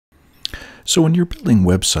So when you're building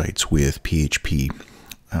websites with PHP,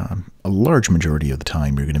 a large majority of the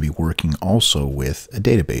time you're going to be working also with a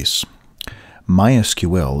database.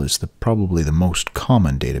 MySQL is probably the most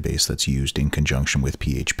common database that's used in conjunction with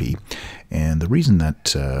PHP. And the reason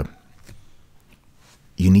that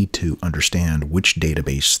you need to understand which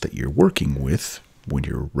database that you're working with when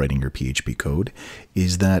you're writing your PHP code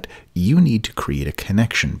is that you need to create a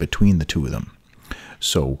connection between the two of them.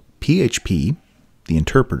 So PHP, the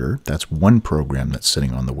interpreter, that's one program that's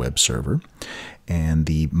sitting on the web server, and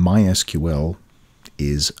the MySQL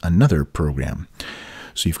is another program.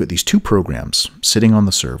 So you've got these two programs sitting on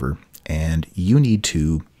the server, and you need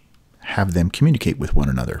to have them communicate with one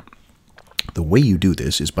another. The way you do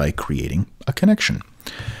this is by creating a connection.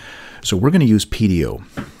 So we're going to use PDO,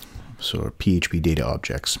 so PHP Data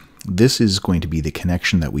Objects. This is going to be the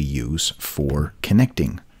connection that we use for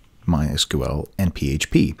connecting MySQL and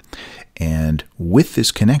PHP. And with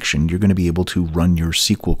this connection, you're going to be able to run your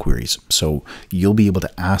SQL queries. So you'll be able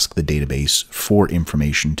to ask the database for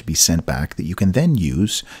information to be sent back that you can then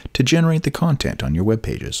use to generate the content on your web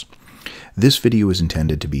pages. This video is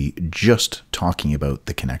intended to be just talking about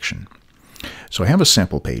the connection. So I have a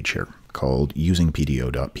sample page here called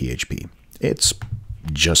usingpdo.php. It's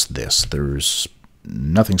just this. There's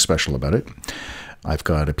nothing special about it. I've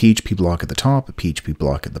got a PHP block at the top, a PHP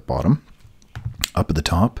block at the bottom. Up at the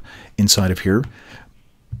top, inside of here,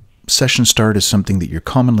 session start is something that you're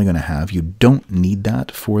commonly going to have. You don't need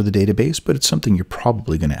that for the database, but it's something you're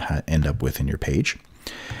probably going to end up with in your page.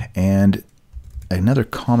 And another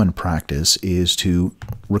common practice is to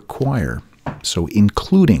require, so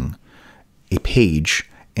including a page,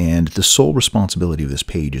 and the sole responsibility of this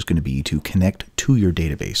page is going to be to connect to your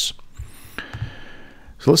database.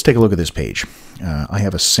 So let's take a look at this page. I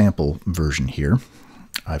have a sample version here.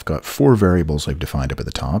 I've got 4 variables I've defined up at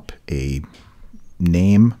the top: a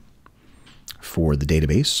name for the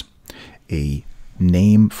database, a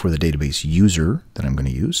name for the database user that I'm going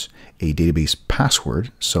to use, a database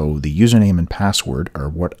password. So the username and password are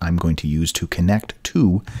what I'm going to use to connect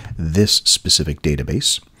to this specific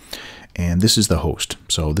database. And this is the host.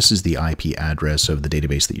 So this is the IP address of the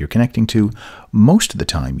database that you're connecting to. Most of the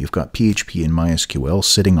time, you've got PHP and MySQL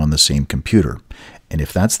sitting on the same computer. And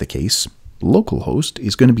if that's the case, localhost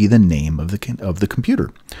is going to be the name of the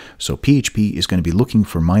computer. So PHP is going to be looking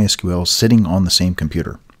for MySQL sitting on the same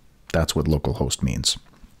computer. That's what localhost means.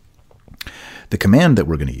 The command that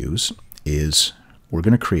we're going to use is we're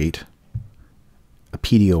going to create a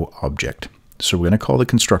PDO object. So we're going to call the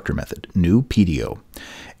constructor method new PDO.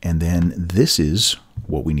 And then this is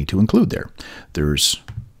what we need to include there. There's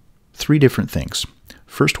 3 different things.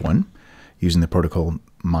 First one, using the protocol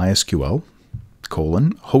MySQL,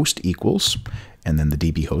 host equals, and then the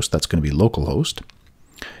DB host, that's going to be localhost.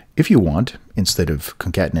 If you want, instead of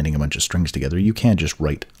concatenating a bunch of strings together, you can just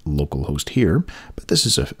write localhost here, but this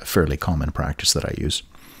is a fairly common practice that I use.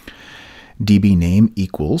 DB name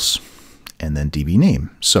equals, and then DB name.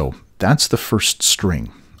 So that's the first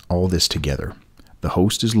string, all this together. The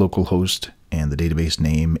host is localhost, and the database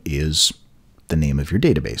name is the name of your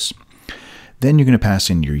database. Then you're going to pass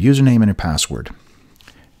in your username and your password.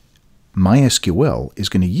 MySQL is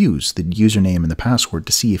going to use the username and the password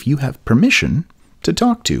to see if you have permission to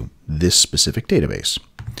talk to this specific database.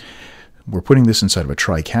 We're putting this inside of a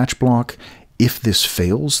try-catch block. If this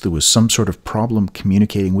fails, there was some sort of problem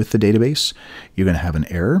communicating with the database, you're going to have an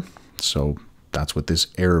error. So that's what this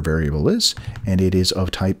error variable is, and it is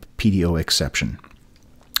of type PDO exception.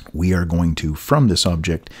 We are going to, from this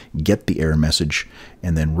object, get the error message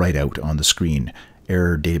and then write out on the screen,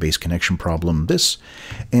 error database connection problem, this.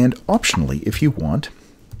 And optionally, if you want,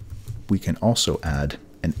 we can also add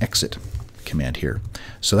an exit command here.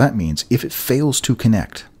 So that means if it fails to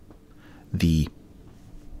connect, the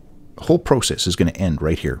whole process is going to end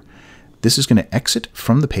right here. This is going to exit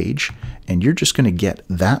from the page, and you're just going to get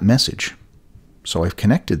that message. So I've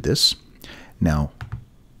connected this. Now,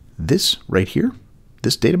 this right here,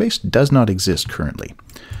 this database does not exist currently.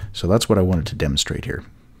 So that's what I wanted to demonstrate here.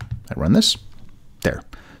 I run this. There.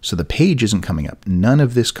 So the page isn't coming up. None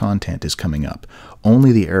of this content is coming up.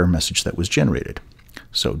 Only the error message that was generated.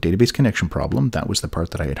 So database connection problem, that was the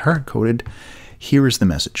part that I had hard-coded. Here is the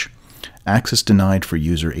message. Access denied for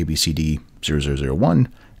user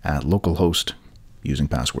ABCD0001 at localhost using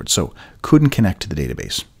password. So couldn't connect to the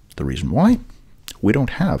database. The reason why? We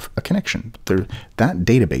don't have a connection. That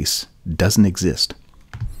database doesn't exist.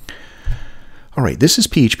 All right, this is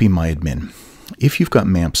PHPMyAdmin. If you've got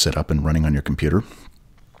MAMP set up and running on your computer,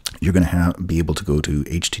 you're going to be able to go to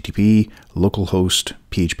HTTP localhost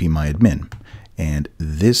PHPMyAdmin. And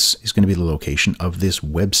this is going to be the location of this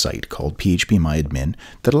website called PHPMyAdmin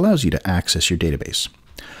that allows you to access your database.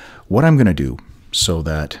 What I'm going to do so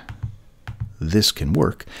that this can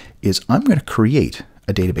work is I'm going to create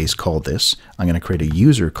a database called this. I'm going to create a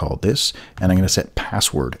user called this, and I'm going to set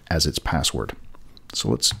password as its password. So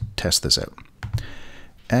let's test this out.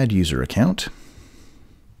 Add user account.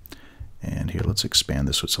 And here, let's expand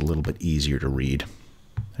this so it's a little bit easier to read.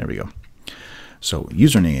 There we go. So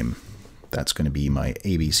username, that's going to be my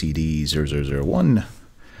ABCD0001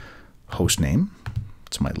 host name.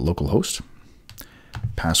 It's my local host.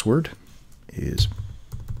 Password is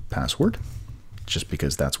password, just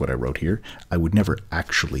because that's what I wrote here. I would never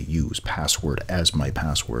actually use password as my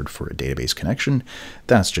password for a database connection.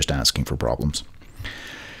 That's just asking for problems.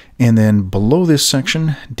 And then below this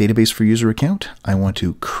section, database for user account, I want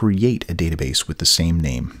to create a database with the same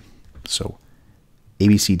name. So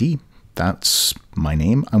ABCD, that's my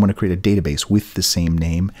name. I want to create a database with the same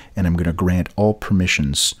name, and I'm going to grant all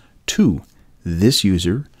permissions to this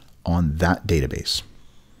user on that database.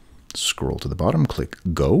 Scroll to the bottom, click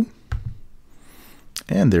Go,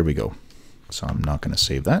 and there we go. So I'm not going to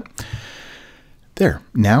save that. There,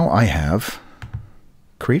 now I have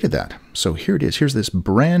created that. So here it is. Here's this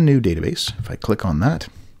brand new database. If I click on that,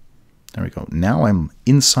 there we go. Now I'm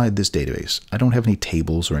inside this database. I don't have any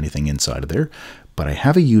tables or anything inside of there, but I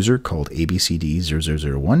have a user called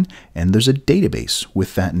ABCD0001, and there's a database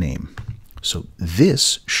with that name. So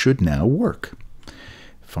this should now work.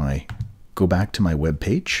 If I go back to my web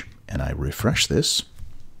page and I refresh this,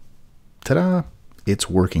 ta-da, it's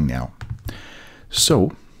working now.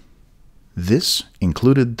 So this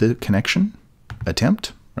included the connection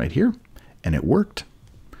attempt right here, and it worked.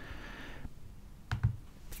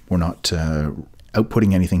 We're not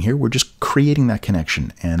outputting anything here. We're just creating that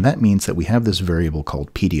connection, and that means that we have this variable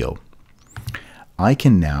called PDO. I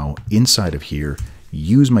can now, inside of here,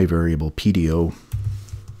 use my variable PDO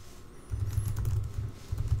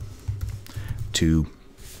to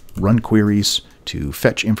run queries, to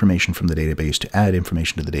fetch information from the database, to add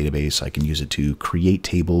information to the database. I can use it to create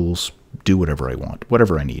tables, do whatever I want,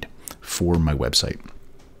 whatever I need for my website.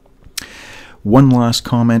 One last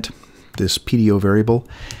comment, this PDO variable.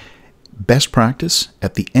 Best practice,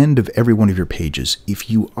 at the end of every one of your pages,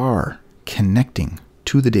 if you are connecting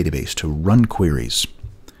to the database to run queries,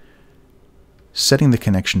 setting the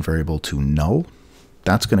connection variable to null,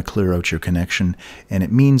 that's going to clear out your connection, and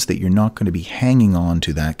it means that you're not going to be hanging on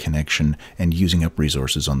to that connection and using up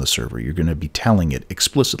resources on the server. You're going to be telling it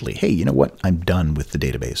explicitly, hey, you know what? I'm done with the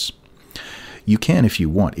database. You can if you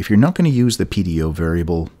want. If you're not going to use the PDO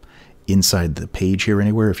variable inside the page here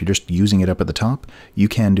anywhere, if you're just using it up at the top, you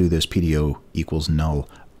can do this PDO equals null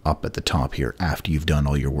up at the top here after you've done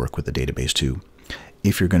all your work with the database too.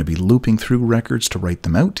 If you're going to be looping through records to write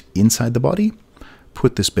them out inside the body,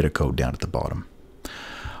 put this bit of code down at the bottom.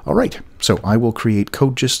 All right, so I will create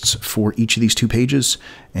code gists for each of these two pages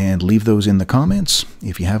and leave those in the comments.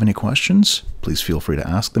 If you have any questions, please feel free to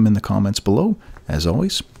ask them in the comments below. As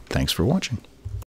always, thanks for watching.